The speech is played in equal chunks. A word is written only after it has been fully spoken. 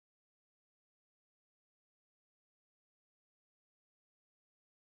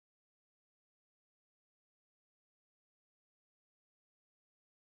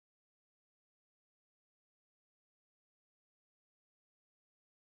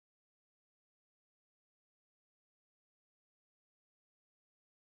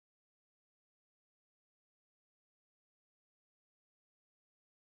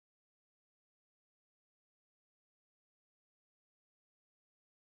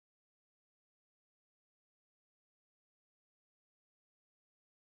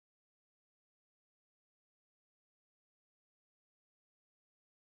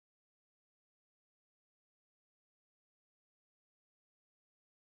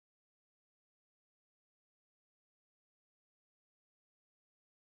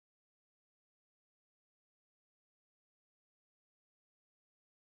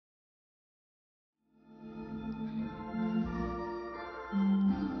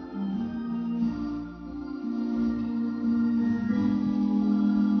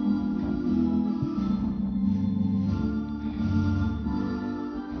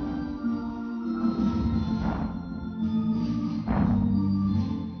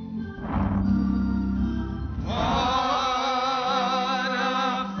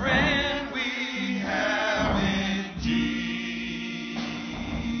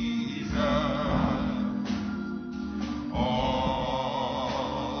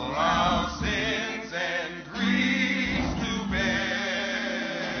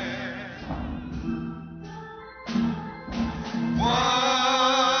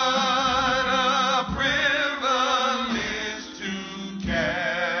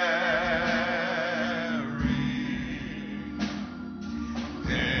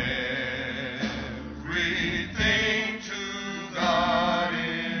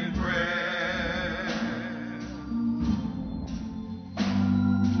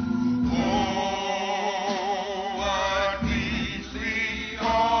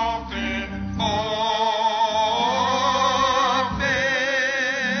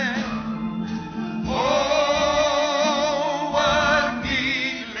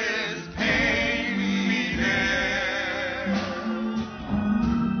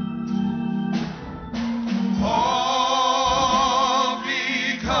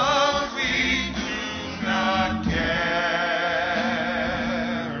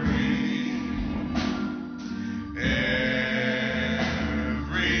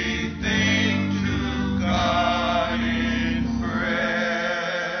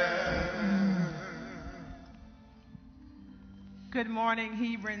morning,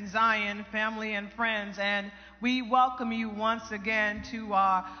 Hebron, Zion, family and friends, and we welcome you once again to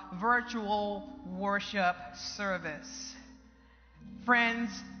our virtual worship service. Friends,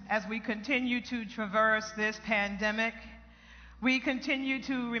 as we continue to traverse this pandemic, we continue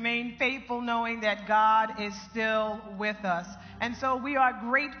to remain faithful knowing that God is still with us. And so we are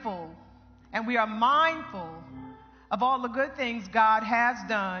grateful and we are mindful of all the good things God has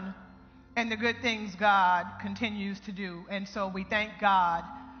done and the good things God continues to do. And so we thank God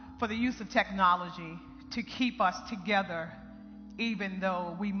for the use of technology to keep us together, even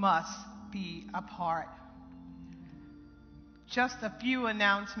though we must be apart. Just a few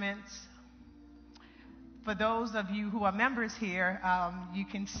announcements. For those of you who are members here, you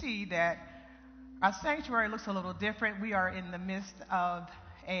can see that our sanctuary looks a little different. We are in the midst of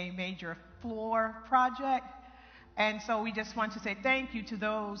a major floor project. And so we just want to say thank you to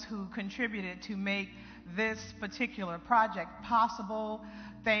those who contributed to make this particular project possible.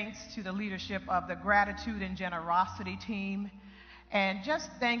 Thanks to the leadership of the Gratitude and Generosity team. And just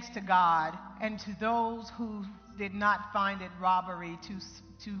thanks to God and to those who did not find it robbery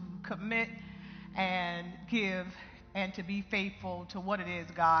to commit and give and to be faithful to what it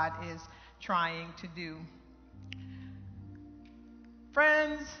is God is trying to do.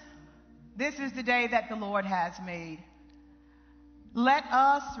 Friends, this is the day that the Lord has made. Let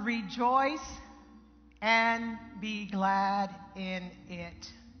us rejoice and be glad in it.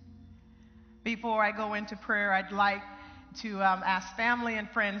 Before I go into prayer, I'd like to ask family and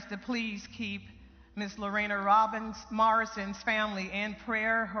friends to please keep Miss Lorena Morrison's family in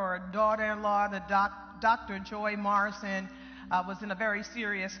prayer. Her daughter-in-law, Dr. Joy Morrison, was in a very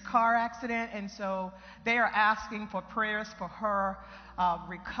serious car accident, and so they are asking for prayers for her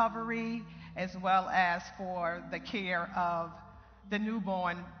recovery as well as for the care of the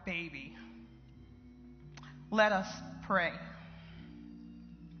newborn baby. Let us pray.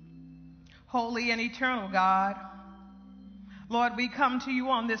 Holy and eternal God, Lord, we come to you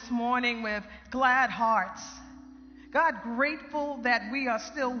on this morning with glad hearts. God, grateful that we are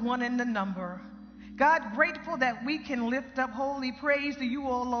still one in the number. God, grateful that we can lift up holy praise to you,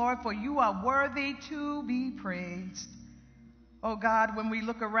 O Lord, for you are worthy to be praised. Oh God, when we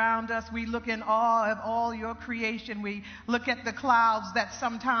look around us, we look in awe of all your creation. We look at the clouds that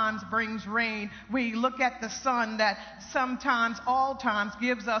sometimes brings rain. We look at the sun that sometimes, all times,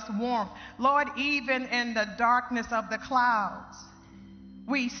 gives us warmth. Lord, even in the darkness of the clouds,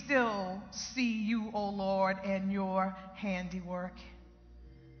 we still see you, O Lord, and your handiwork.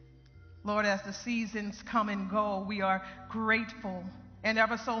 Lord, as the seasons come and go, we are grateful and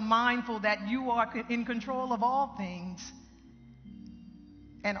ever so mindful that you are in control of all things.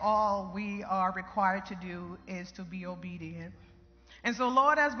 And all we are required to do is to be obedient. And so,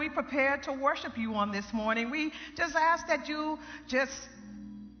 Lord, as we prepare to worship you on this morning, we just ask that you just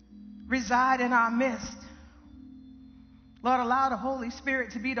reside in our midst. Lord, allow the Holy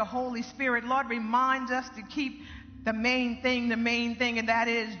Spirit to be the Holy Spirit. Lord, remind us to keep the main thing, and that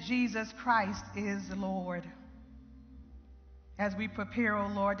is Jesus Christ is the Lord. As we prepare, O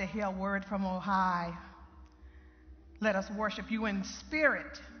Lord, to hear a word from on high, let us worship you in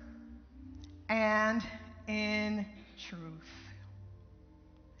spirit and in truth.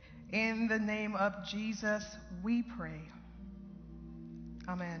 In the name of Jesus, we pray.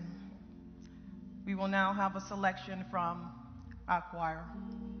 Amen. We will now have a selection from our choir.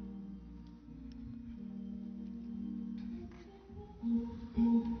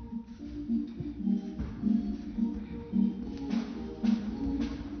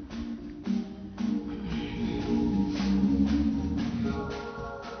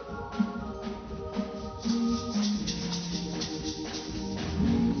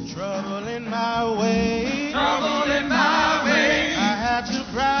 Trouble in my way, I had to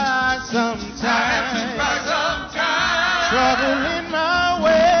cry sometimes. Trouble in my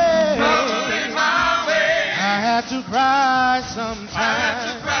way, I had to cry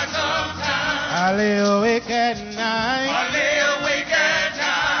sometimes. I lay awake at night,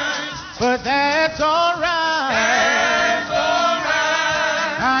 but that's alright.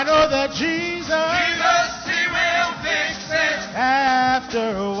 I know that Jesus, He will fix it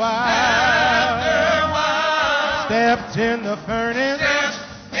after a while. Stepped in the furnace,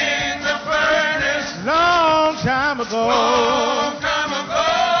 long time ago.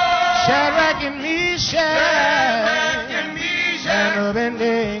 Shadrach and Meshach and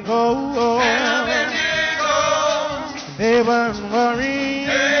Abednego, they weren't worried.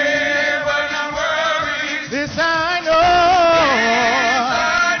 This I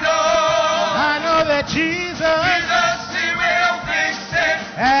know that Jesus, He will fix it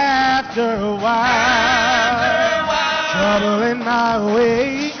after a while. Trouble in my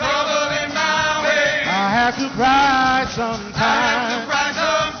way. Trouble in my way. I have to cry sometimes.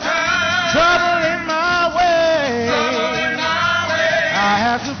 Trouble in my way. Trouble in my way. I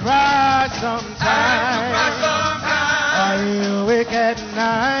have to cry sometimes. I lay awake at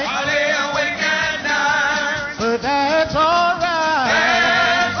night. But that's all right.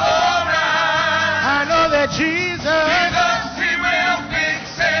 That's all right. I know that Jesus. He will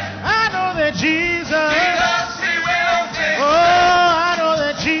fix it. I know that Jesus. He will fix it. Oh, I know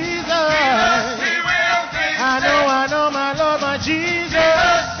that Jesus. He will fix it. I know my Lord, my Jesus.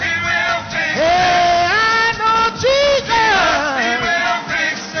 He will fix it. Hey, I know Jesus. He will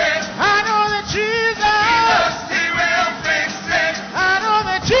fix it. I know that Jesus. He will fix it. I know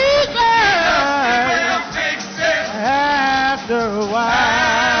that Jesus. He will fix it. After a while.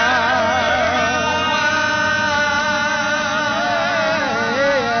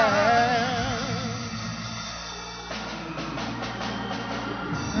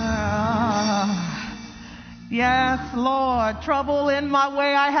 Yes, Lord, trouble in my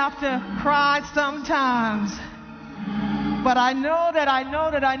way. I have to cry sometimes. But I know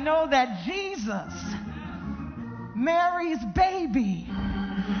that Jesus, Mary's baby,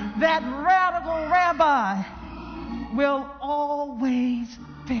 that radical rabbi, will always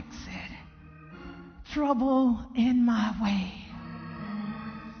fix it. Trouble in my way.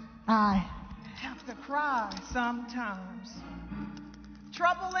 I have to cry sometimes.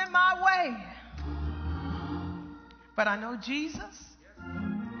 Trouble in my way. But I know Jesus,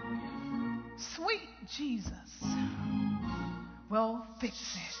 sweet Jesus, will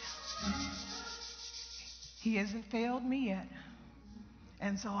fix it. He hasn't failed me yet.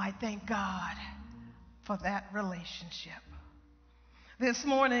 And so I thank God for that relationship. This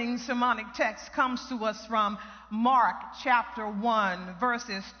morning's sermonic text comes to us from Mark chapter 1,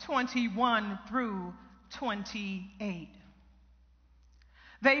 verses 21 through 28.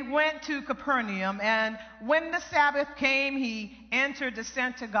 They went to Capernaum, and when the Sabbath came, he entered the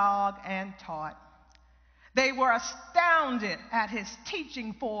synagogue and taught. They were astounded at his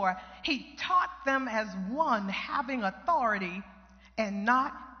teaching, for he taught them as one having authority and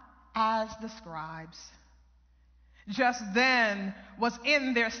not as the scribes. Just then was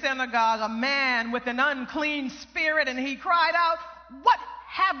in their synagogue a man with an unclean spirit, and he cried out, "What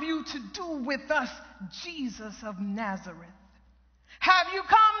have you to do with us, Jesus of Nazareth? Have you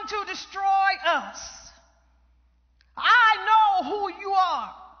come to destroy us? I know who you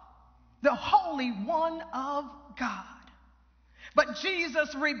are, the Holy One of God." But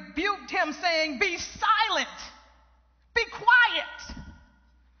Jesus rebuked him, saying, "Be silent, be quiet,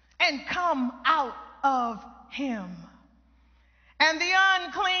 and come out of him." And the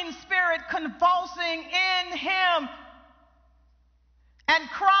unclean spirit, convulsing in him and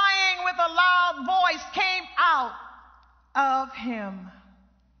crying with a loud voice, came out of him.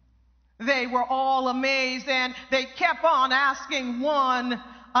 They were all amazed, and they kept on asking one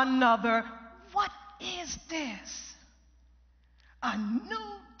another, "What is this? A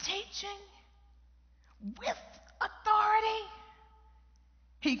new teaching with authority?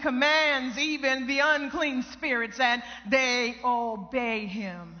 He commands even the unclean spirits, and they obey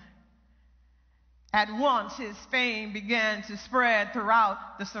him." At once his fame began to spread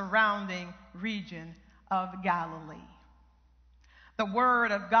throughout the surrounding region of Galilee. The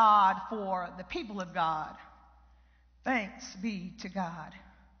word of God for the people of God. Thanks be to God.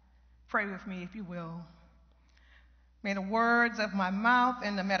 Pray with me if you will. May the words of my mouth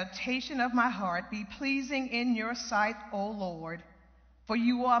and the meditation of my heart be pleasing in your sight, O Lord, for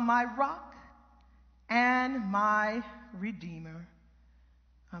you are my rock and my Redeemer.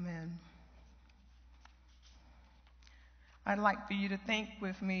 Amen. I'd like for you to think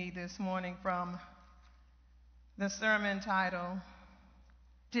with me this morning from the sermon title,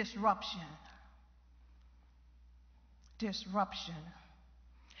 Disruption. Disruption.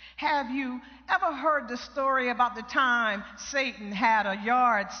 Have you ever heard the story about the time Satan had a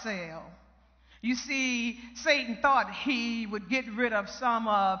yard sale? You see, Satan thought he would get rid of some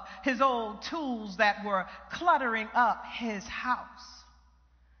of his old tools that were cluttering up his house.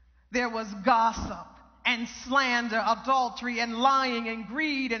 There was gossip and slander, adultery and lying and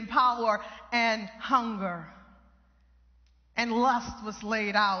greed and power and hunger. And lust was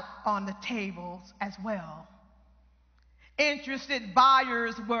laid out on the tables as well. Interested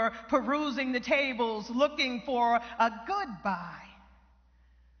buyers were perusing the tables looking for a good buy.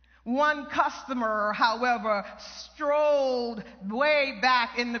 One customer, however, strolled way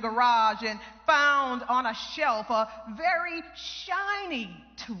back in the garage and found on a shelf a very shiny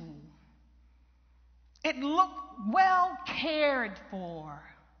tool. It looked well cared for.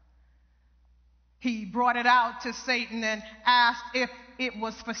 He brought it out to Satan and asked if it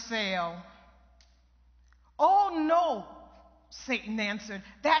was for sale. "Oh, no," Satan answered.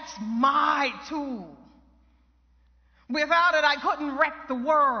 "That's my tool. Without it, I couldn't wreck the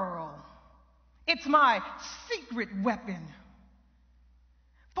world. It's my secret weapon."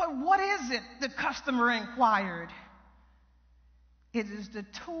 "But what is it?" the customer inquired. "It is the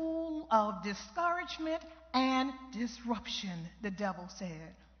tool of discouragement and disruption," the devil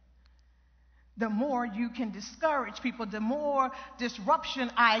said. "The more you can discourage people, the more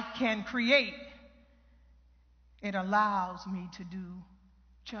disruption I can create. It allows me to do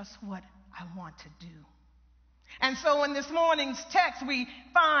just what I want to do." And so in this morning's text, we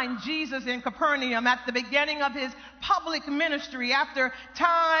find Jesus in Capernaum at the beginning of his public ministry after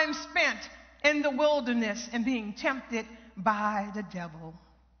time spent in the wilderness and being tempted by the devil.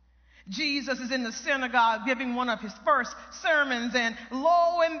 Jesus is in the synagogue giving one of his first sermons, and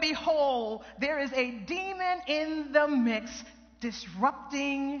lo and behold, there is a demon in the mix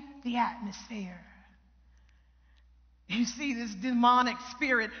disrupting the atmosphere. You see, this demonic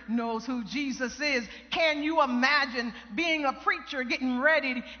spirit knows who Jesus is. Can you imagine being a preacher, getting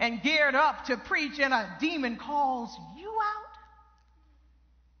ready and geared up to preach, and a demon calls you out?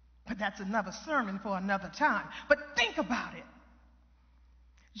 But that's another sermon for another time. But think about it.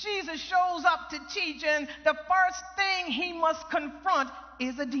 Jesus shows up to teach, and the first thing he must confront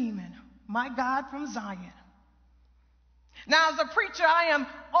is a demon. My God from Zion. Now, as a preacher, I am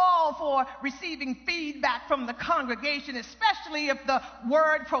all for receiving feedback from the congregation, especially if the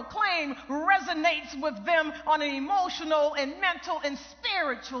word proclaimed resonates with them on an emotional and mental and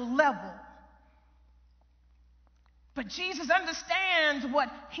spiritual level. But Jesus understands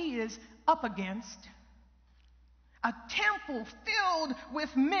what he is up against. A temple filled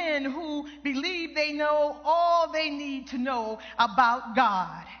with men who believe they know all they need to know about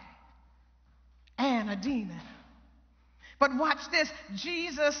God, and a demon. But watch this.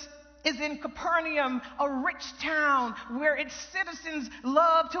 Jesus is in Capernaum, a rich town where its citizens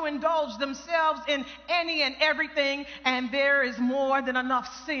love to indulge themselves in any and everything, and there is more than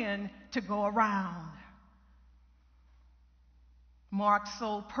enough sin to go around. Mark's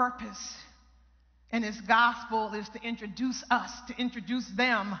sole purpose in his gospel is to introduce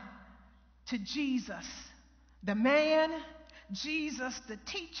them to Jesus, the man, Jesus, the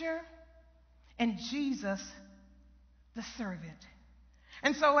teacher, and Jesus, the servant.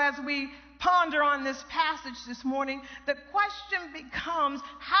 And so as we ponder on this passage this morning, the question becomes,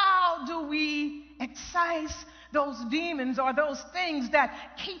 how do we excise those demons or those things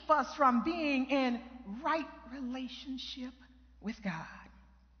that keep us from being in right relationship with God?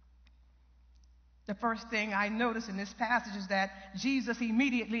 The first thing I notice in this passage is that Jesus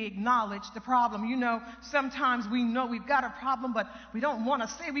immediately acknowledged the problem. You know, sometimes we know we've got a problem, but we don't want to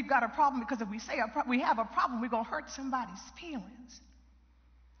say we've got a problem, because if we say we have a problem, we're going to hurt somebody's feelings.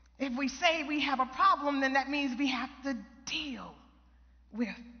 If we say we have a problem, then that means we have to deal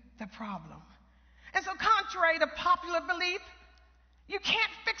with the problem. And so contrary to popular belief, you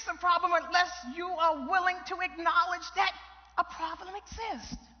can't fix a problem unless you are willing to acknowledge that a problem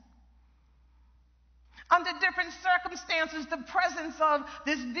exists. Under different circumstances, the presence of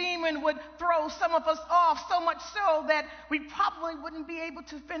this demon would throw some of us off, so much so that we probably wouldn't be able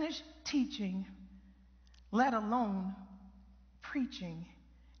to finish teaching, let alone preaching.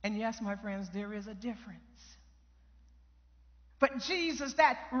 And yes, my friends, there is a difference. But Jesus,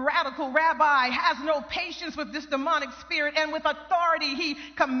 that radical rabbi, has no patience with this demonic spirit, and with authority, he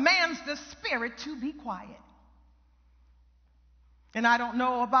commands the spirit to be quiet. And I don't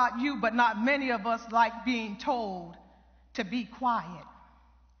know about you, but not many of us like being told to be quiet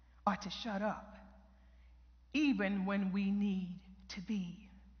or to shut up, even when we need to be.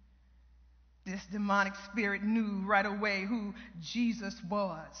 This demonic spirit knew right away who Jesus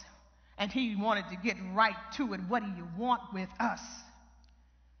was, and he wanted to get right to it. What do you want with us?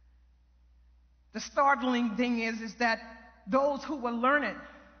 The startling thing is that those who were learned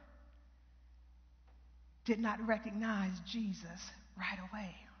did not recognize Jesus right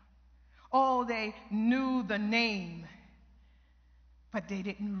away. Oh, they knew the name, but they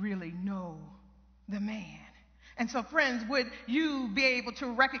didn't really know the man. And so, friends, would you be able to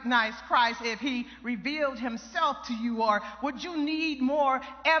recognize Christ if he revealed himself to you, or would you need more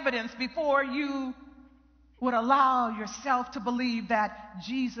evidence before you would allow yourself to believe that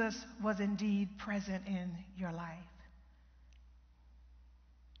Jesus was indeed present in your life?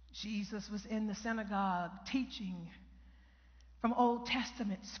 Jesus was in the synagogue teaching from Old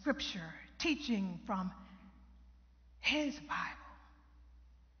Testament scripture, teaching from his Bible,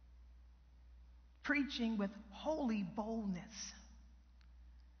 preaching with holy boldness.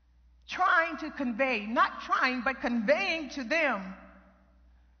 trying to convey, not trying, but conveying to them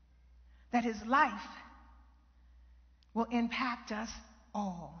that his life will impact us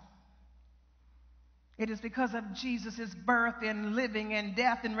all. It is because of Jesus' birth and living and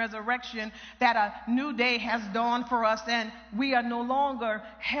death and resurrection that a new day has dawned for us, and we are no longer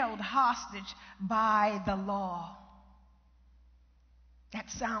held hostage by the law. That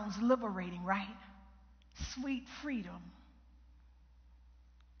sounds liberating, right? Sweet freedom.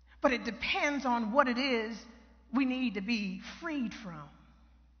 But it depends on what it is we need to be freed from.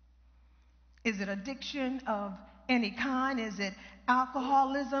 Is it addiction of any kind? Is it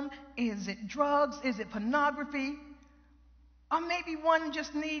alcoholism? Is it drugs? Is it pornography? Or maybe one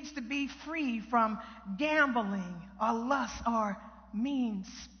just needs to be free from gambling or lust or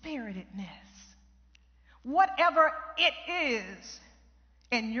mean-spiritedness. Whatever it is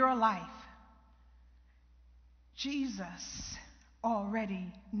in your life, Jesus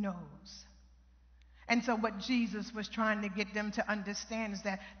already knows. And so what Jesus was trying to get them to understand is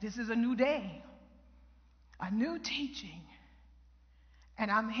that this is a new day, a new teaching.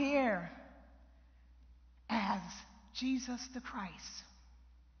 And I'm here as Jesus the Christ,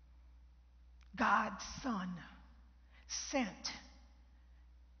 God's Son, sent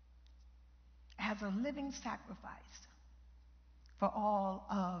as a living sacrifice for all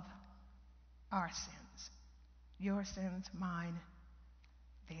of our sins. Your sins, mine,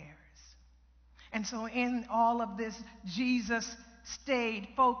 theirs. And so in all of this, Jesus stayed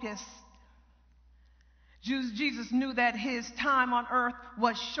focused. Jesus knew that his time on earth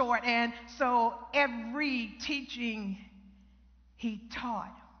was short, and so every teaching he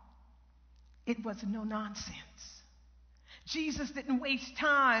taught, it was no nonsense. Jesus didn't waste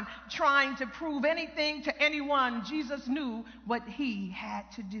time trying to prove anything to anyone. Jesus knew what he had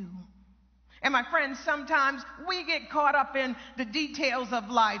to do. And my friends, sometimes we get caught up in the details of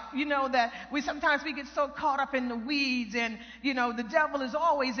life. You know that sometimes we get so caught up in the weeds, and the devil is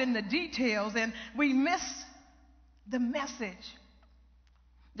always in the details, and we miss the message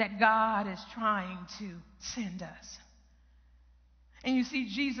that God is trying to send us. And you see,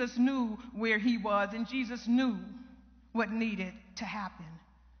 Jesus knew where he was, and Jesus knew what needed to happen.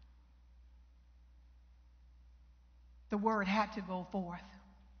 The word had to go forth.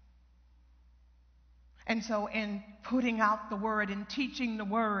 And so in putting out the word and teaching the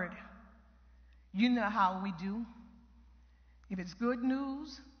word, you know how we do. If it's good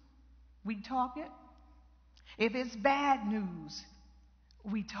news, we talk it. If it's bad news,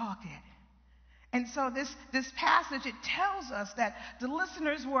 we talk it. And so this passage, it tells us that the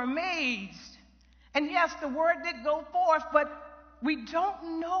listeners were amazed. And yes, the word did go forth, but we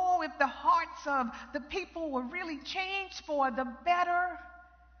don't know if the hearts of the people were really changed for the better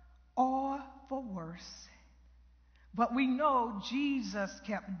or for worse. But we know Jesus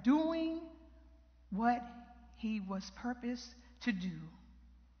kept doing what he was purposed to do.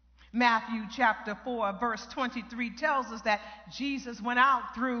 Matthew chapter 4, verse 23 tells us that Jesus went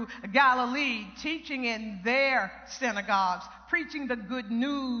out through Galilee, teaching in their synagogues, preaching the good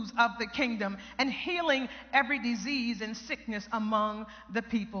news of the kingdom, and healing every disease and sickness among the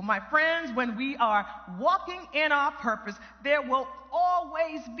people. My friends, when we are walking in our purpose, there will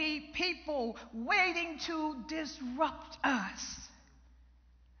always be people waiting to disrupt us.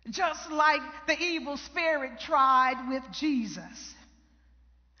 Just like the evil spirit tried with Jesus.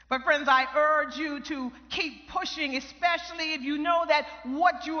 But friends, I urge you to keep pushing, especially if you know that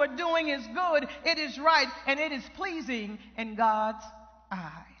what you are doing is good, it is right, and it is pleasing in God's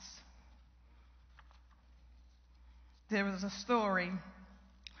eyes. There was a story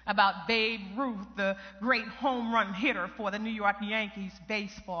about Babe Ruth, the great home run hitter for the New York Yankees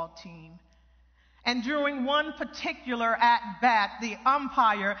baseball team. And during one particular at-bat, the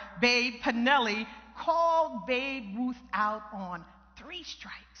umpire, Babe Pinelli, called Babe Ruth out on 3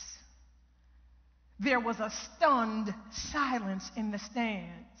 strikes. There was a stunned silence in the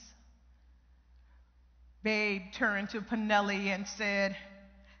stands. Babe turned to Pinelli and said,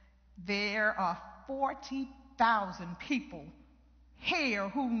 "There are 40,000 people here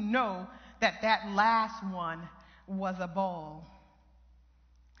who know that last one was a ball."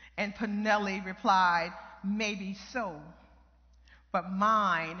 And Pinelli replied, "Maybe so, but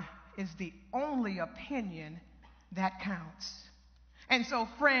mine is the only opinion that counts." And so,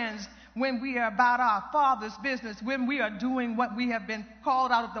 friends, when we are about our Father's business, when we are doing what we have been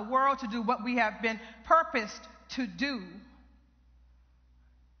called out of the world to do, what we have been purposed to do,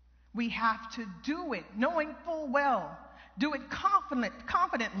 we have to do it knowing full well, do it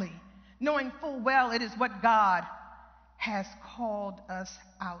confidently, knowing full well it is what God has called us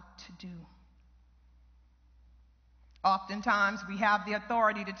out to do. Oftentimes, we have the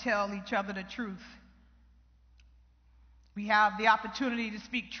authority to tell each other the truth. We have the opportunity to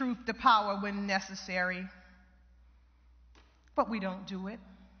speak truth to power when necessary. But we don't do it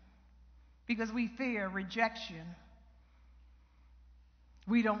because we fear rejection.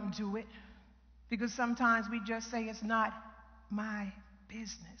 We don't do it because sometimes we just say it's not my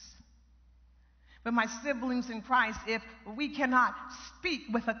business. But my siblings in Christ, if we cannot speak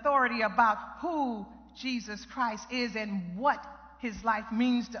with authority about who Jesus Christ is and what his life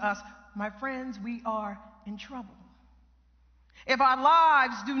means to us, my friends, we are in trouble. If our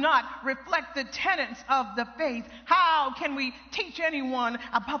lives do not reflect the tenets of the faith, how can we teach anyone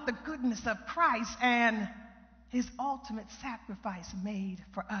about the goodness of Christ and his ultimate sacrifice made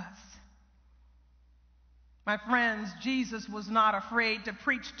for us? My friends, Jesus was not afraid to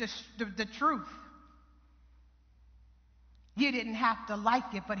preach the truth. You didn't have to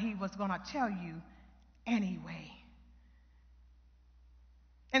like it, but he was going to tell you anyway.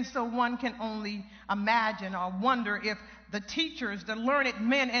 And so one can only imagine or wonder if the teachers, the learned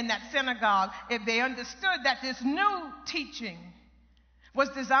men in that synagogue, if they understood that this new teaching was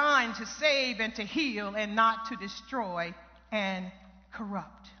designed to save and to heal and not to destroy and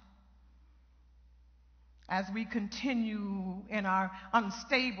corrupt. As we continue in our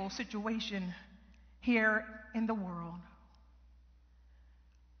unstable situation here in the world,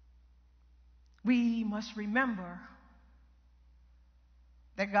 we must remember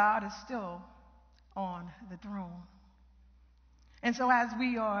that God is still on the throne. And so as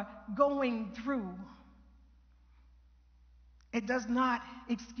we are going through, it does not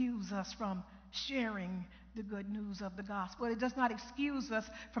excuse us from sharing the good news of the gospel. It does not excuse us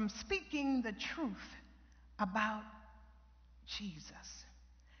from speaking the truth about Jesus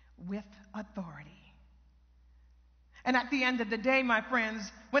with authority. And at the end of the day, my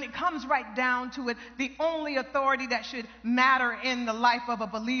friends, when it comes right down to it, the only authority that should matter in the life of a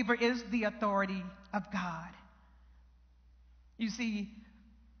believer is the authority of God. You see,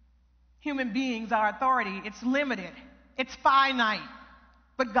 human beings, our authority, it's limited, it's finite,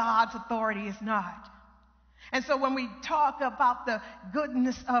 but God's authority is not. And so when we talk about the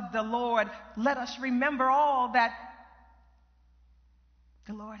goodness of the Lord, let us remember all that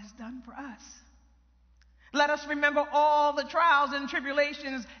the Lord has done for us. Let us remember all the trials and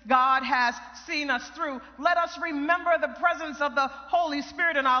tribulations God has seen us through. Let us remember the presence of the Holy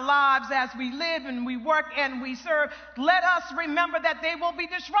Spirit in our lives as we live and we work and we serve. Let us remember that there will be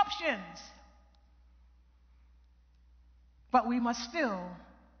disruptions. But we must still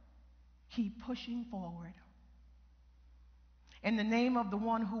keep pushing forward. In the name of the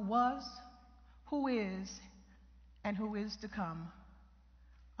one who was, who is, and who is to come.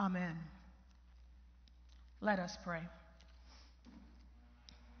 Amen. Let us pray.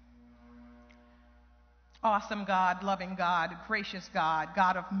 Awesome God, loving God, gracious God,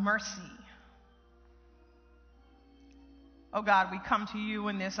 God of mercy. Oh God, we come to you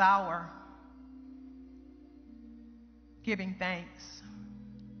in this hour, giving thanks.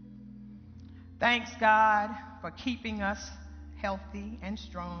 Thanks, God, for keeping us healthy and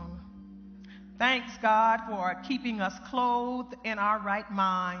strong. Thanks, God, for keeping us clothed in our right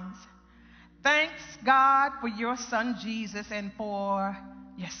minds. Thanks, God, for your Son, Jesus, and for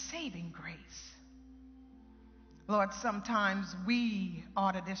your saving grace. Lord, sometimes we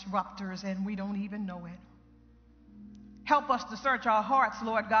are the disruptors and we don't even know it. Help us to search our hearts,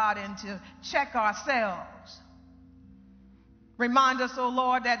 Lord God, and to check ourselves. Remind us, oh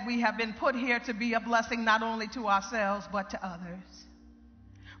Lord, that we have been put here to be a blessing not only to ourselves but to others.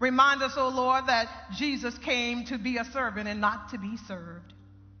 Remind us, oh Lord, that Jesus came to be a servant and not to be served.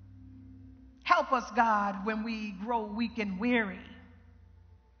 Help us, God, when we grow weak and weary,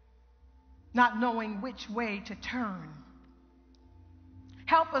 not knowing which way to turn.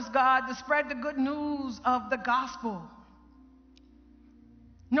 Help us, God, to spread the good news of the gospel,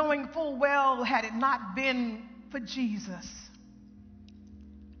 knowing full well, had it not been for Jesus,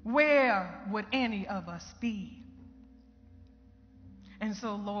 where would any of us be? And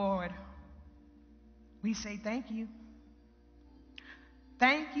so, Lord, we say thank you.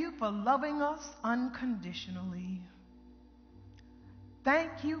 Thank you for loving us unconditionally.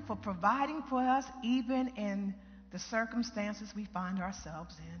 Thank you for providing for us even in the circumstances we find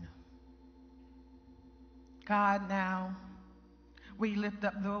ourselves in. God, now we lift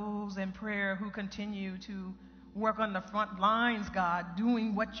up those in prayer who continue to work on the front lines, God,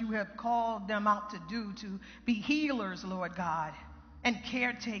 doing what you have called them out to do, to be healers, Lord God, and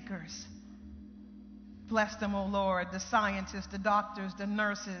caretakers. Bless them, O Lord, the scientists, the doctors, the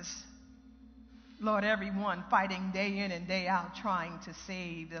nurses. Lord, everyone fighting day in and day out trying to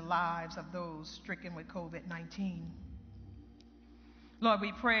save the lives of those stricken with COVID-19. Lord,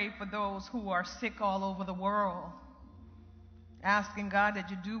 we pray for those who are sick all over the world, asking God that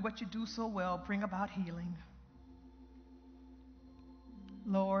you do what you do so well, bring about healing.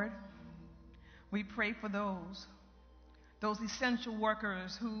 Lord, we pray for those essential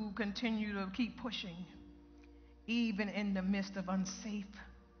workers who continue to keep pushing, even in the midst of unsafe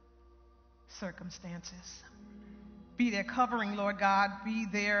circumstances. Be their covering, Lord God. Be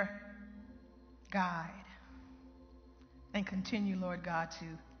their guide. And continue, Lord God, to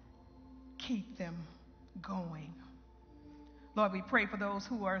keep them going. Lord, we pray for those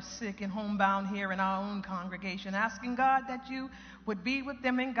who are sick and homebound here in our own congregation, asking God that you would be with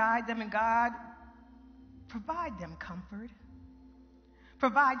them and guide them, and God, provide them comfort.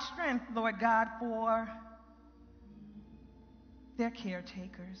 Provide strength, Lord God, for their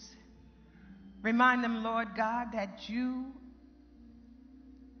caretakers. Remind them, Lord God, that you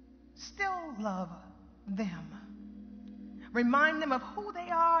still love them. Remind them of who they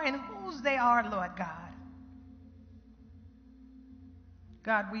are and whose they are, Lord God.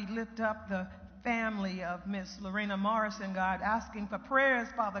 God, we lift up the family of Miss Lorena Morrison, God, asking for prayers,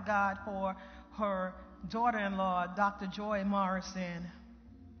 Father God, for her daughter-in-law, Dr. Joy Morrison,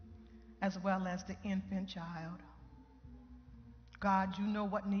 as well as the infant child. God, you know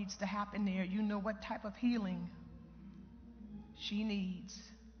what needs to happen there. You know what type of healing she needs.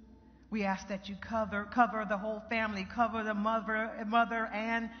 We ask that you cover the whole family, cover the mother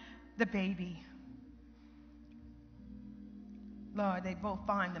and the baby. Lord, they both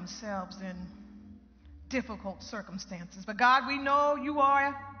find themselves in difficult circumstances. But God, we know you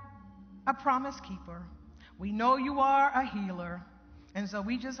are a promise keeper. We know you are a healer. And so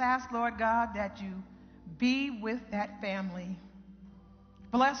we just ask, Lord God, that you be with that family.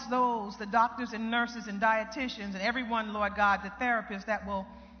 Bless those, the doctors and nurses and dietitians and everyone, Lord God, the therapists that will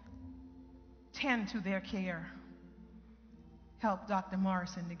tend to their care. Help Dr.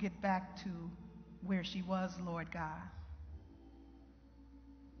 Morrison to get back to where she was, Lord God.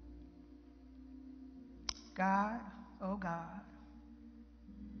 God, oh God,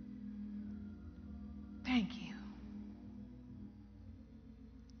 thank you.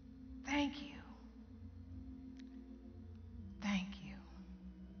 Thank you. Thank you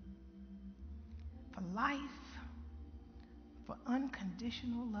for life, for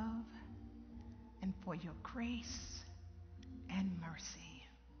unconditional love, and for your grace and mercy.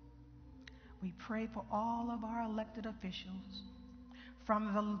 We pray for all of our elected officials,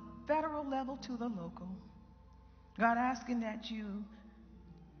 from the federal level to the local. God, asking that you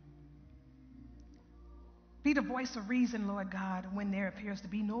be the voice of reason, Lord God, when there appears to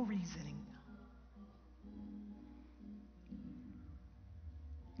be no reasoning.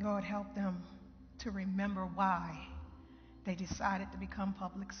 Lord, help them to remember why they decided to become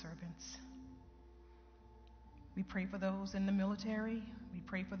public servants. We pray for those in the military. We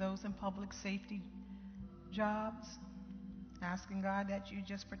pray for those in public safety jobs, asking God that you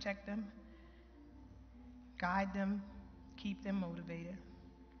just protect them, guide them, keep them motivated,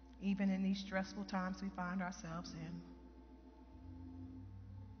 even in these stressful times we find ourselves in.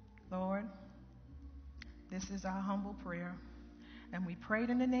 Lord, this is our humble prayer, and we prayed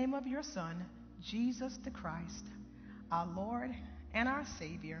in the name of your Son, Jesus the Christ, our Lord and our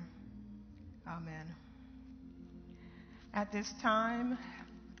Savior. Amen. At this time,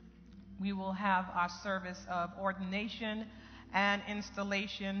 we will have our service of ordination and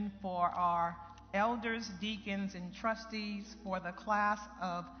installation for our elders, deacons, and trustees for the class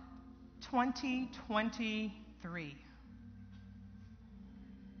of 2023.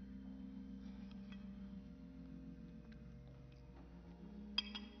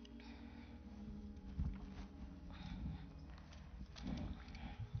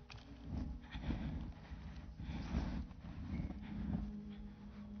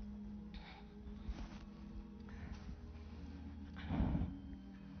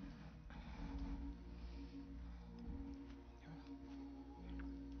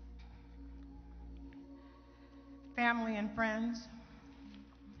 Family and friends,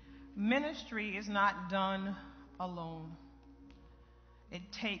 ministry is not done alone. It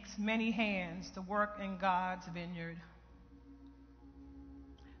takes many hands to work in God's vineyard.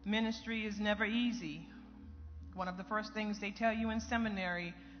 Ministry is never easy. One of the first things they tell you in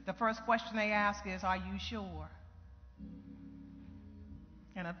seminary, the first question they ask is, are you sure?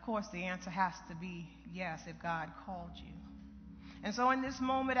 And of course, the answer has to be yes, if God called you. And so in this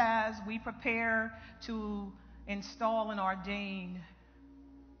moment, as we prepare to install and ordain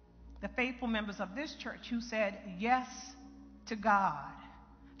the faithful members of this church who said yes to God,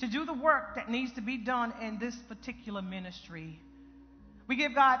 to do the work that needs to be done in this particular ministry, we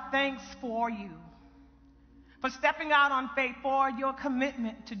give God thanks for you. for stepping out on faith, for your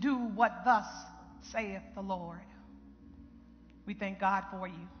commitment to do what thus saith the Lord. We thank God for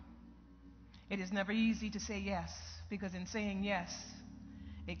you. It is never easy to say yes, because in saying yes,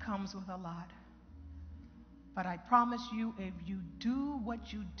 it comes with a lot. But I promise you, if you do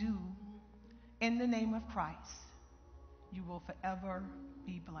what you do in the name of Christ, you will forever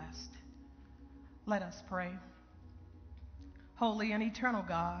be blessed. Let us pray. Holy and eternal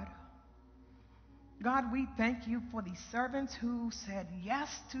God, God, we thank you for these servants who said yes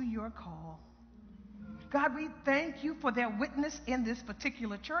to your call. God, we thank you for their witness in this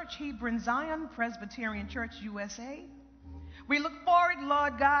particular church, Hebron Zion Presbyterian Church, USA. We look forward,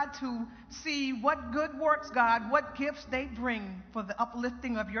 Lord God, to see what good works, God, what gifts they bring for the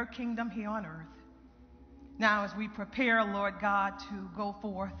uplifting of your kingdom here on earth. Now, as we prepare, Lord God, to go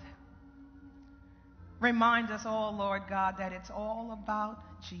forth, remind us all, Lord God, that it's all about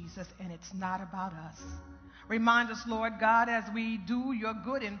Jesus and it's not about us. Remind us, Lord God, as we do your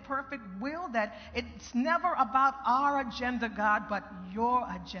good and perfect will, that it's never about our agenda, God, but your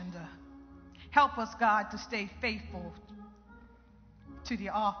agenda. Help us, God, to stay faithful to the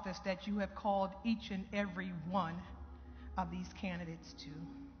office that you have called each and every one of these candidates to.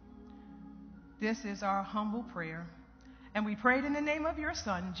 This is our humble prayer, and we pray it in the name of your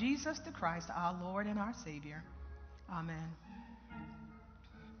Son, Jesus the Christ, our Lord and our Savior. Amen.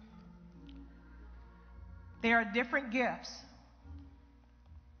 There are different gifts.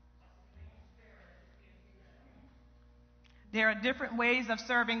 There are different ways of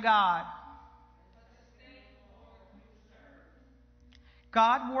serving God.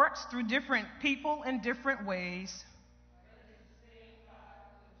 God works through different people in different ways.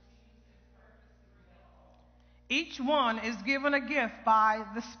 Each one is given a gift by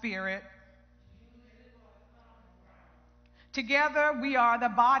the Spirit. Together we are the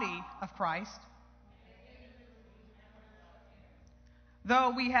body of Christ.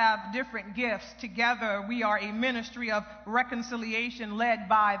 Though we have different gifts, together we are a ministry of reconciliation led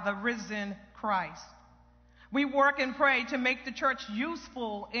by the risen Christ. We work and pray to make the church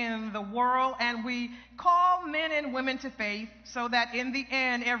useful in the world, and we call men and women to faith so that in the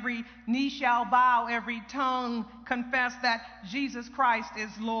end every knee shall bow, every tongue confess that Jesus Christ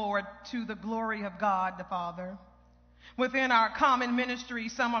is Lord, to the glory of God the Father. Within our common ministry,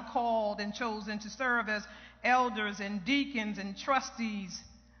 some are called and chosen to serve as elders and deacons and trustees.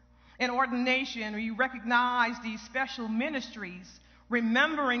 In ordination, we recognize these special ministries,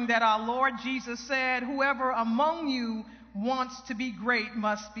 remembering that our Lord Jesus said, whoever among you wants to be great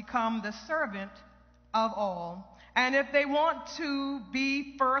must become the servant of all. And if they want to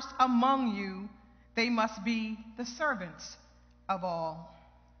be first among you, they must be the servants of all.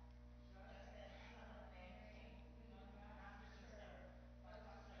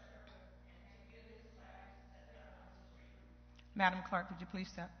 Madam Clerk, would you please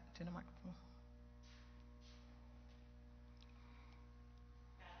step to the microphone?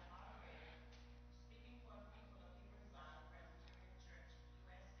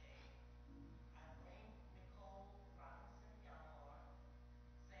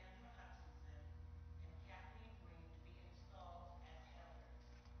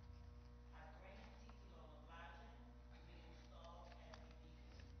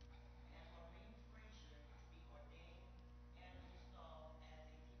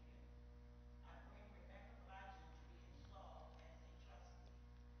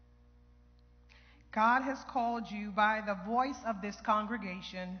 God has called you by the voice of this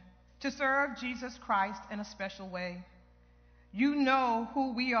congregation to serve Jesus Christ in a special way. You know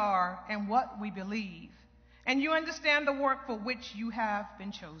who we are and what we believe, and you understand the work for which you have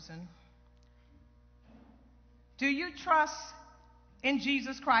been chosen. Do you trust in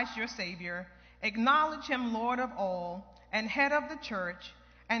Jesus Christ, your Savior, acknowledge him Lord of all and head of the church,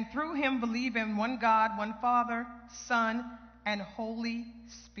 and through him believe in one God, one Father, Son, and Holy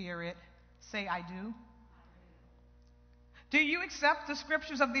Spirit? Say, I do. Do you accept the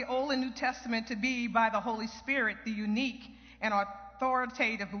scriptures of the Old and New Testament to be, by the Holy Spirit, the unique and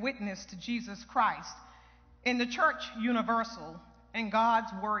authoritative witness to Jesus Christ in the church universal and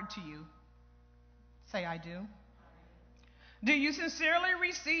God's word to you? Say, I do. Do you sincerely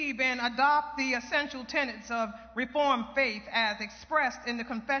receive and adopt the essential tenets of Reformed faith as expressed in the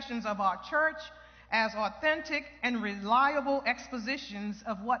confessions of our church as authentic and reliable expositions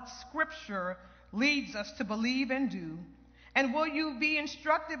of what Scripture leads us to believe and do? And will you be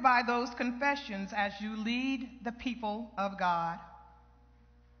instructed by those confessions as you lead the people of God?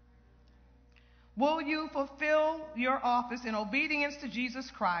 Will you fulfill your office in obedience to Jesus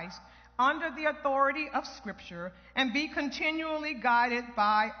Christ under the authority of Scripture and be continually guided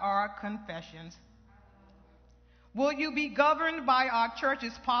by our confessions? Will you be governed by our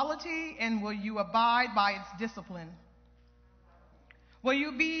church's polity, and will you abide by its discipline? Will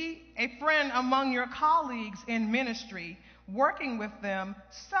you be a friend among your colleagues in ministry, working with them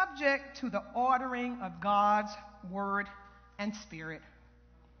subject to the ordering of God's word and spirit?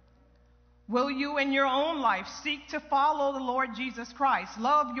 Will you in your own life seek to follow the Lord Jesus Christ,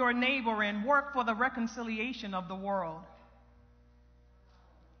 love your neighbor, and work for the reconciliation of the world?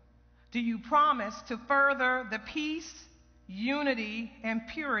 Do you promise to further the peace, unity, and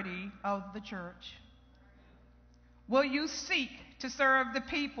purity of the church? Will you seek to serve the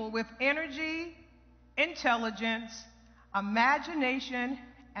people with energy, intelligence, imagination,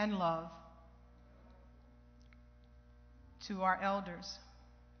 and love? To our elders,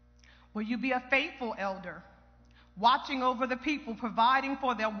 will you be a faithful elder, watching over the people, providing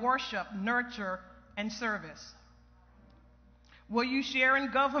for their worship, nurture, and service? Will you share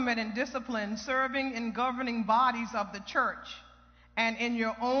in government and discipline, serving in governing bodies of the church? And in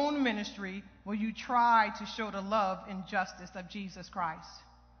your own ministry, will you try to show the love and justice of Jesus Christ?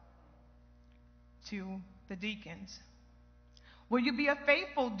 To the deacons, will you be a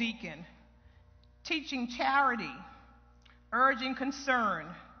faithful deacon, teaching charity, urging concern,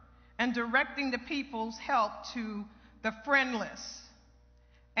 and directing the people's help to the friendless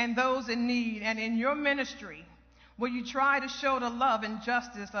and those in need? And in your ministry, will you try to show the love and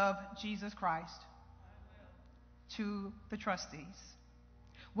justice of Jesus Christ? To the trustees,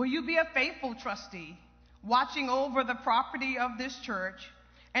 will you be a faithful trustee, watching over the property of this church,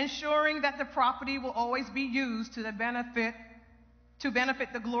 ensuring that the property will always be used to benefit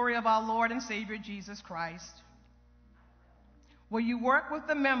the glory of our Lord and Savior Jesus Christ? Will you work with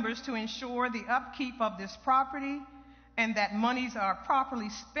the members to ensure the upkeep of this property and that monies are properly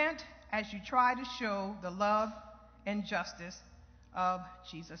spent as you try to show the love and justice of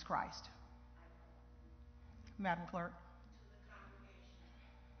Jesus Christ? Madam Clerk. To the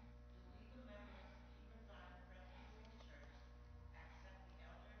congregation, do we, the members of Hebron Presbyterian Church, accept the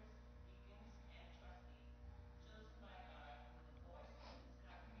elders, deacons, and trustees chosen by God who are the voice of this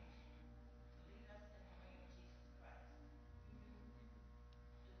congregation to lead us in the way of Jesus Christ? Do we agree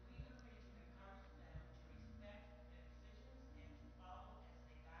to encourage them to respect their decisions and to follow as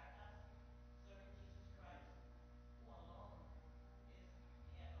they guide us, serving Jesus Christ, who alone is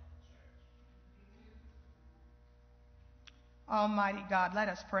head of the church? Almighty God, let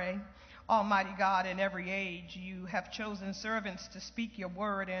us pray. Almighty God, in every age you have chosen servants to speak your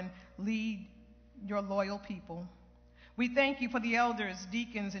word and lead your loyal people. We thank you for the elders,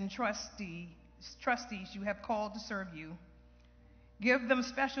 deacons, and trustees you have called to serve you. Give them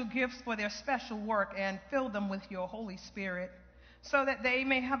special gifts for their special work and fill them with your Holy Spirit so that they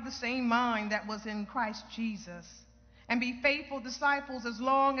may have the same mind that was in Christ Jesus and be faithful disciples as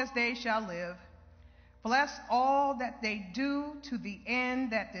long as they shall live. Bless all that they do to the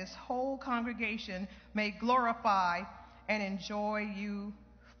end that this whole congregation may glorify and enjoy you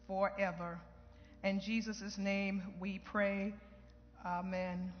forever. In Jesus' name we pray.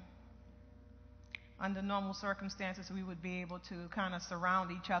 Amen. Under normal circumstances, we would be able to kind of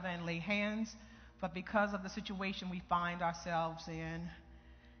surround each other and lay hands, but because of the situation we find ourselves in,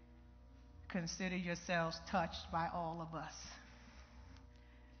 consider yourselves touched by all of us.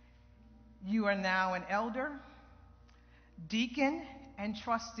 You are now an elder, deacon, and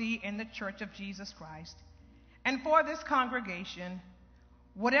trustee in the Church of Jesus Christ. And for this congregation,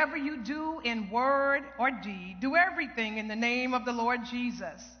 whatever you do in word or deed, do everything in the name of the Lord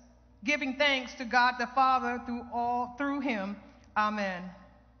Jesus, giving thanks to God the Father through him. Amen.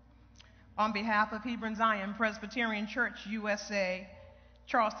 On behalf of Hebron Zion Presbyterian Church, USA,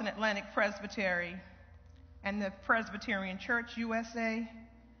 Charleston Atlantic Presbytery, and the Presbyterian Church, USA,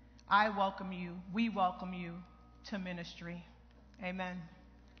 I welcome you, we welcome you to ministry. Amen.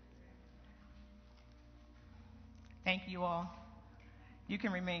 Thank you all. You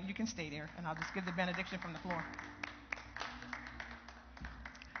can remain, you can stay there, and I'll just give the benediction from the floor.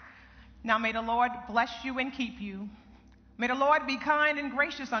 Now may the Lord bless you and keep you. May the Lord be kind and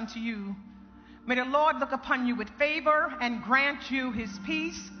gracious unto you. May the Lord look upon you with favor and grant you his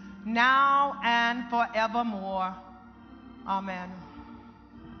peace now and forevermore. Amen.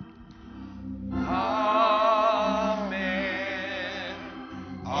 Amen.